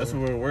 This is the That's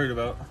what we're worried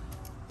about.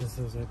 This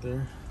is right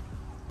there.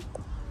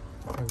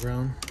 My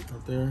ground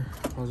right there.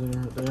 Housing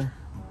right there.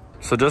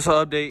 So just an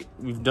update,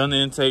 we've done the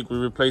intake, we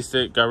replaced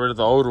it, got rid of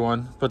the old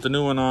one, put the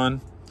new one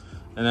on,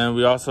 and then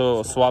we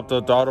also swapped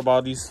the throttle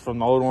bodies from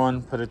the old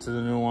one, put it to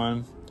the new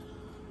one.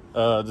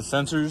 The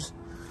sensors,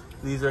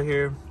 these are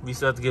here. We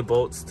still have to get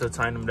bolts to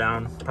tighten them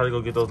down. Probably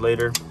go get those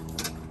later.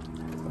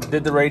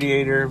 Did the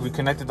radiator, we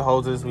connected the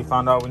hoses, we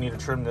found out we need to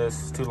trim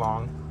this, it's too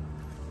long.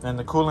 And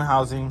the coolant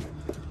housing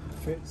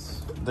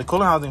Fits. The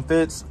coolant housing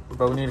fits,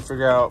 but we need to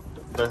figure out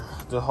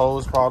the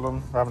hose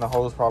problem. We're having a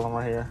hose problem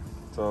right here,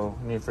 so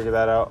we need to figure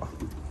that out.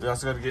 We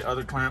also got to get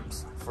other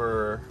clamps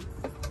for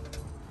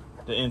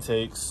the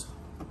intakes.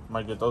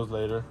 Might get those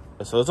later.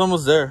 So it's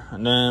almost there,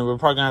 and then we're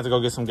probably gonna have to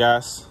go get some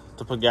gas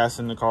to put gas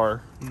in the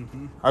car.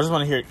 I just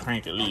want to hear it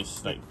crank at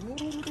least, like,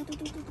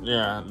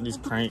 yeah, at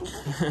least crank.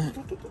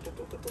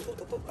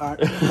 Alright,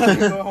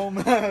 go home.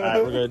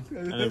 Alright, we're good.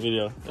 End of the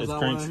video. It's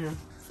cranked.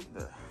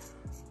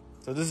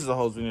 So this is the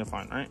hose we need to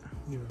find, right?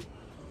 Yeah.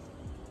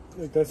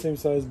 Like that same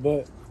size,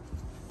 but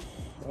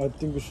I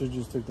think we should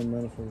just take the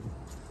manifold.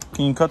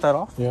 Can you cut that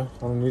off? Yeah, I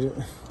don't need it.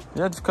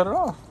 Yeah, just cut it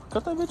off.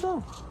 Cut that bitch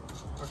off.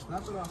 Or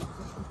snap it off.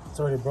 It's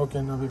already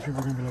broken. Now people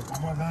are gonna be like, "Oh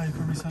my god, you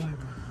could resell it."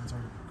 It's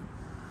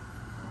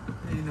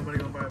already. Ain't nobody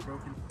gonna buy it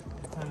broken.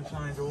 Time to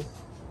shine, Joel.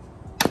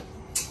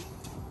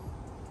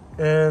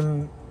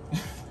 And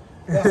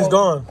it's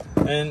gone.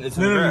 And it's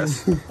in the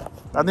grass.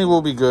 I think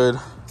we'll be good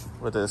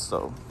with this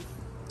though.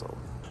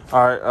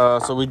 All right,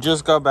 so we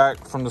just got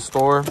back from the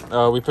store.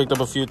 We picked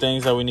up a few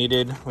things that we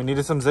needed. We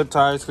needed some zip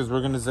ties because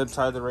we're gonna zip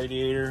tie the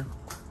radiator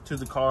to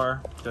the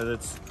car because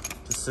it's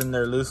just sitting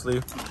there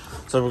loosely.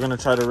 So we're gonna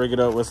try to rig it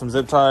up with some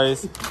zip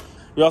ties.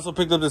 We also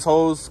picked up this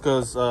hose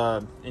because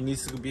it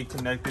needs to be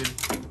connected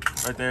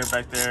right there,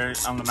 back there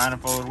on the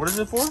manifold. What is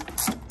it for?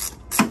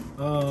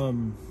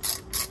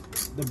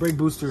 The brake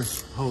booster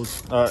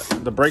hose.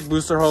 The brake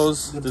booster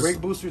hose. The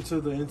brake booster to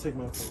the intake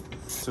manifold.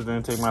 To the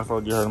intake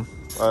manifold, you heard him.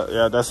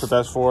 Yeah, that's what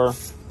that's for.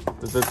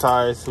 The zip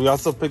ties. We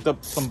also picked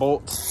up some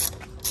bolts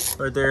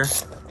right there.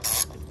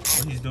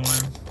 What he's doing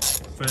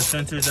for the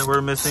sensors that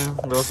we're missing.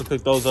 We also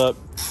picked those up,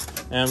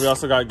 and we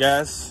also got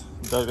gas.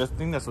 Doug, I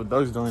think that's what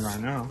Doug's doing right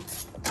now.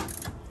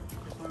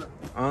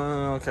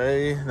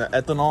 Okay, the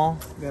ethanol.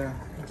 Yeah.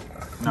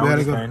 No,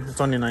 it's fine. It's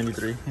only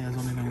 93. Yeah, it's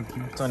only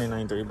 93. It's only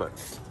 93, but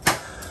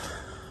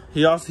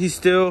he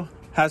still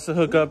has to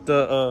hook up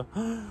the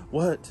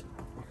what?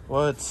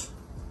 That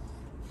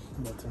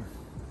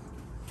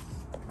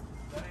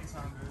ain't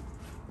sound good.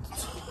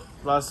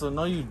 Lasso,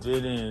 no you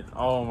didn't.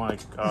 Oh my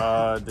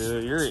god,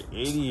 dude, you're an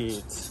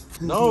idiot.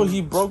 No,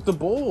 he broke the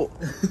bolt.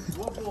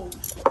 What bolt?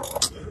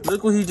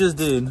 Look what he just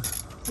did.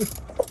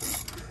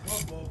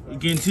 You're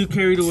getting too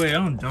carried away.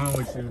 I'm done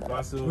with you,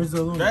 Lasso. Where's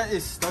the other one? That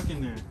is stuck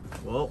in there.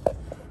 Well,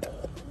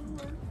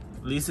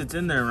 at least it's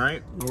in there,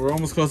 right? We're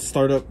almost close to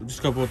start up. Just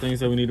a couple of things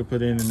that we need to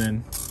put in, and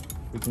then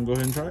we can go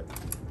ahead and try it.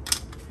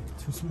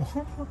 Too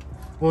small.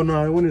 Well, no,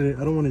 I wanted it.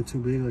 I don't want it too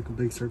big, like a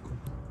big circle.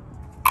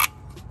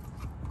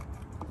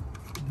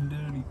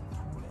 Literally.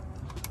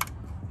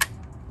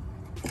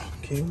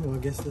 Okay, well, I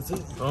guess that's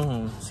it.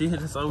 Oh, see,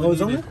 that's all we Oh,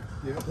 it's on needed.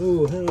 there? Yeah.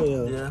 Oh, hell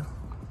yeah. Yeah.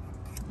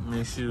 I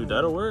mean, shoot,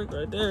 that'll work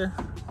right there.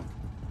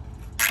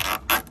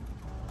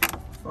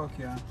 Fuck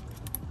yeah.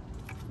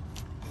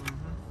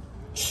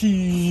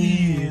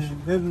 Jeez.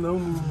 There's no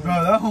movement.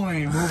 Bro, that hole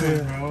ain't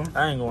moving, bro.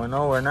 I ain't going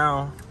nowhere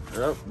now.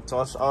 Yep,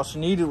 that's all she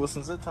needed was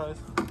some zip ties.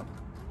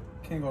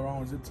 Can't go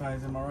wrong with zip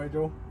ties, am I right,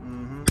 Joe?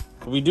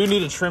 We do need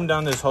to trim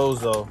down this hose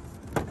though.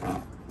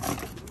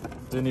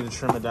 Do need to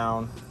trim it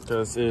down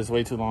because it is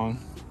way too long.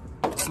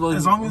 As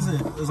long as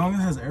it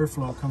has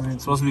airflow coming in.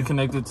 It's supposed to be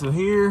connected to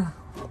here.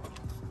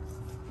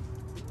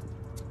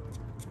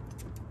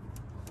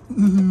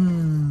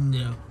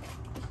 Yeah.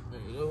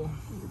 There you go.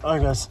 All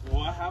right, guys.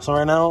 So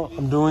right now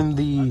I'm doing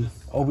the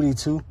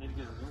OBD2.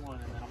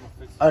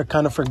 I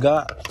kind of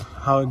forgot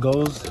how it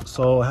goes,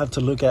 so I have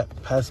to look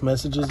at past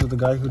messages of the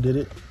guy who did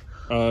it.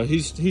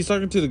 He's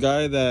talking to the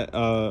guy that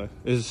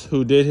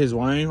who did his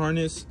wiring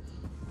harness,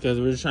 because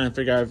we're just trying to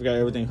figure out if we got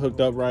everything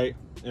hooked up right,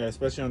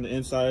 especially on the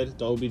inside,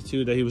 the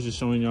OBD2 that he was just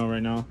showing y'all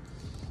right now.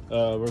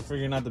 We're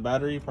figuring out the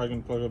battery. Probably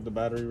gonna plug up the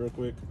battery real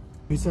quick.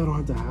 He said I don't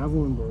have to have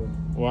one, bro.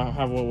 Well,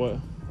 have what?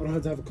 I don't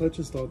have to have a clutch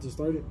installed to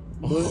start it,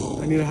 but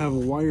I need to have a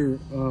wire.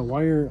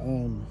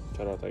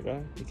 Shout out that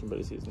guy. You can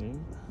barely see his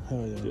name.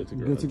 Hell yeah. Good to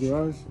Good to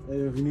garage. Hey,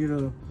 if you need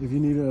a.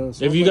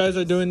 If you guys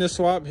are doing this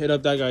swap, hit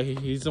up that guy.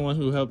 He's the one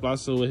who helped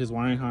Lasso with his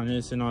wiring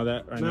harness and all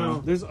that right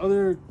now. There's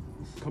other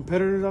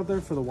competitors out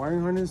there for the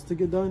wiring harness to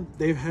get done.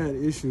 They've had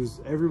issues.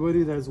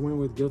 Everybody that's went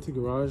with Guilty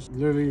Garage,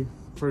 literally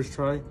first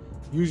try,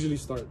 usually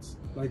starts.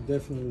 Like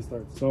definitely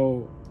starts.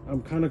 So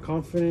I'm kind of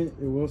confident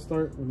it will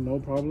start with no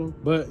problem.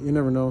 But you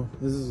never know.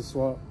 This is a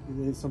swap.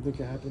 Something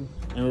can happen.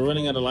 And we're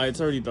running out of light.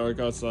 It's already dark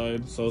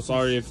outside, so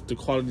sorry if the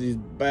quality is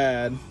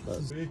bad.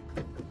 But...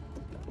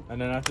 And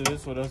then after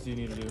this, what else do you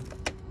need to do?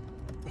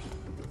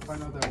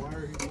 Find out that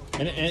wire.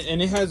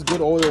 And it has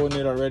good oil in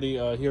it already.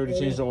 He already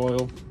changed the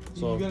oil.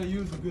 So you gotta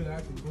use the good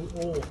action, good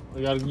oil.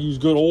 We gotta use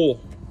good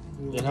oil.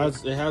 It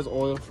has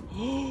oil.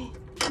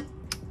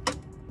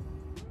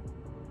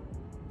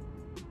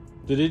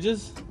 Did it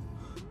just?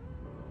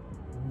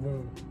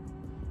 Whoa.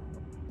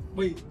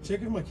 Wait,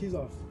 check if my key's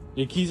off.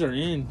 Your keys are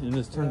in and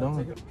it's turned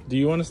on. Do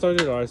you want to start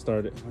it or I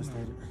start it? I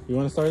started. You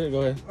want to start it?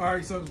 Go ahead. All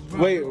right, so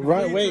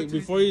Wait,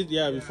 before you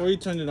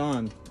turn it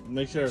on,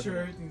 make sure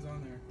everything's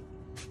on there.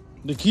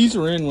 the keys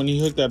are in when he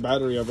hooked that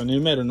battery up and it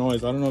made a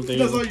noise. I don't know if they.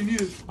 That's all you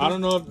needed. I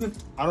don't know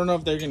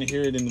if they're gonna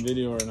hear it in the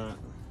video or not.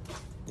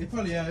 It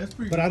probably, yeah, it's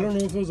pretty. But I don't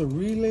know if it was a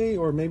relay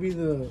or maybe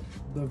the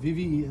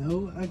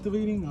VVEL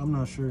activating. I'm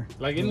not sure.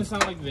 Like it didn't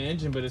sound like the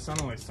engine, but it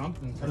sounded like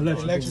something.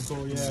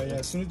 Electrical, yeah.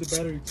 As soon as the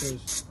battery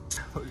goes.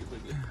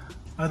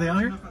 Are they on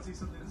here?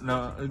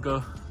 No,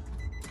 go.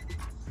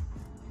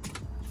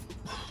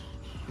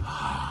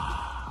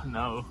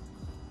 No.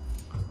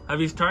 Have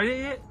you tried it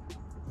yet?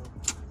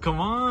 Come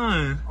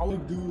on. I'll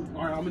do.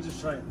 All right, I'm gonna just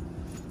try it.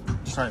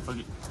 Just try it. Fuck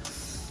it.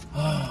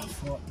 Ah,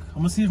 fuck. I'm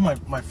gonna see if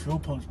my fuel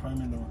pump's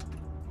priming though.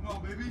 Come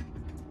on, baby.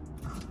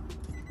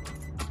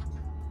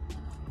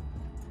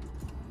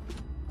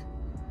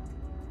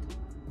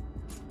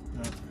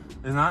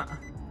 It's not.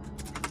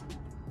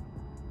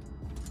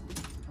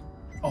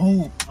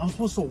 Oh, I was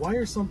supposed to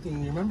wire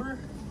something. You remember?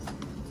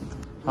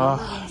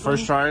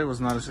 First try was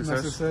not a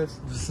success. Success.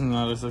 This is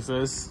not a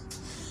success.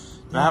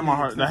 That had my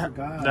heart.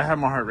 That had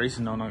my heart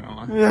racing. No, not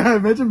gonna lie. Yeah,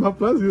 imagine how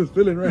plus he was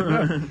feeling right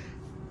now.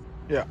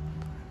 Yeah.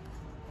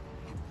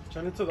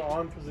 Turn it to the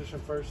on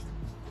position first.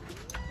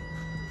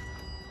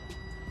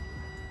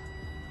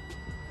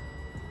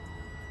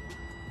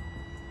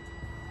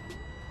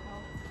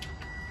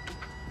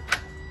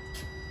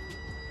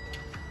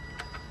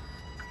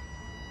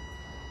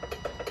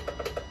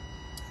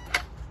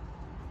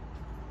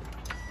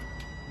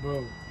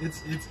 Bro,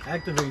 it's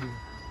activating.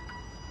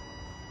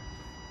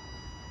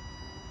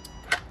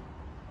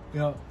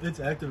 Yeah, it's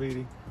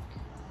activating.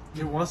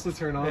 It wants to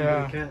turn on,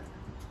 Yeah. but it can't.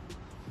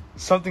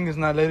 Something is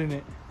not letting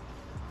it.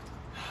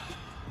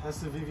 That's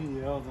the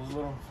VVEL, those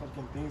little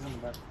fucking things in the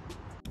back.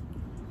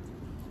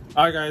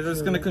 Alright guys,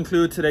 that's gonna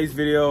conclude today's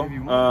video.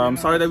 I'm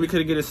sorry that we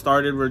couldn't get it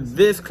started. We're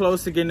this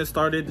close to getting it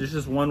started. There's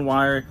just one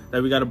wire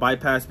that we gotta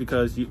bypass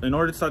because in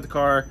order to start the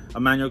car, a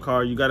manual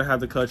car, you gotta have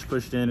the clutch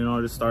pushed in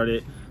order to start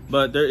it.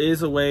 But there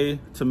is a way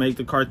to make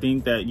the car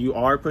think that you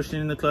are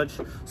pushing in the clutch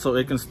so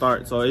it can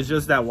start. So it's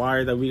just that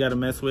wire that we gotta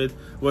mess with,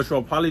 which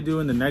we'll probably do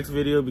in the next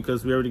video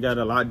because we already got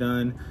a lot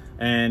done.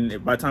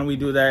 And by the time we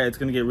do that, it's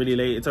gonna get really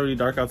late. It's already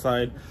dark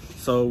outside.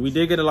 So we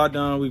did get a lot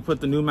done. We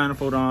put the new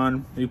manifold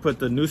on. We put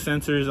the new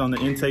sensors on the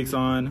intakes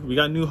on. We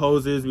got new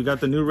hoses. We got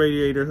the new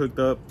radiator hooked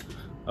up.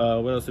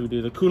 What else did we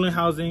do? The coolant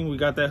housing, we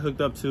got that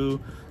hooked up too.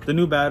 The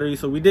new battery.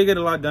 So we did get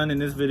a lot done in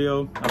this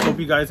video. I hope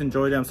you guys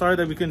enjoyed it. I'm sorry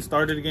that we couldn't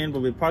start it again,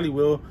 but we probably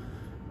will.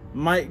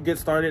 Might get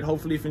started.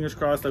 Hopefully, fingers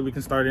crossed that we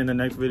can start it in the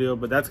next video.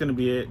 But that's gonna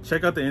be it.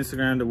 Check out the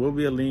Instagram. There will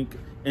be a link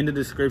in the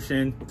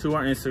description to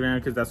our Instagram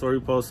because that's where we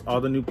post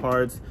all the new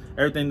parts,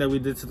 everything that we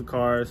did to the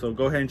car. So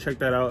go ahead and check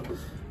that out.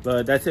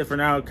 But that's it for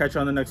now. Catch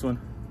you on the next one.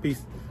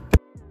 Peace.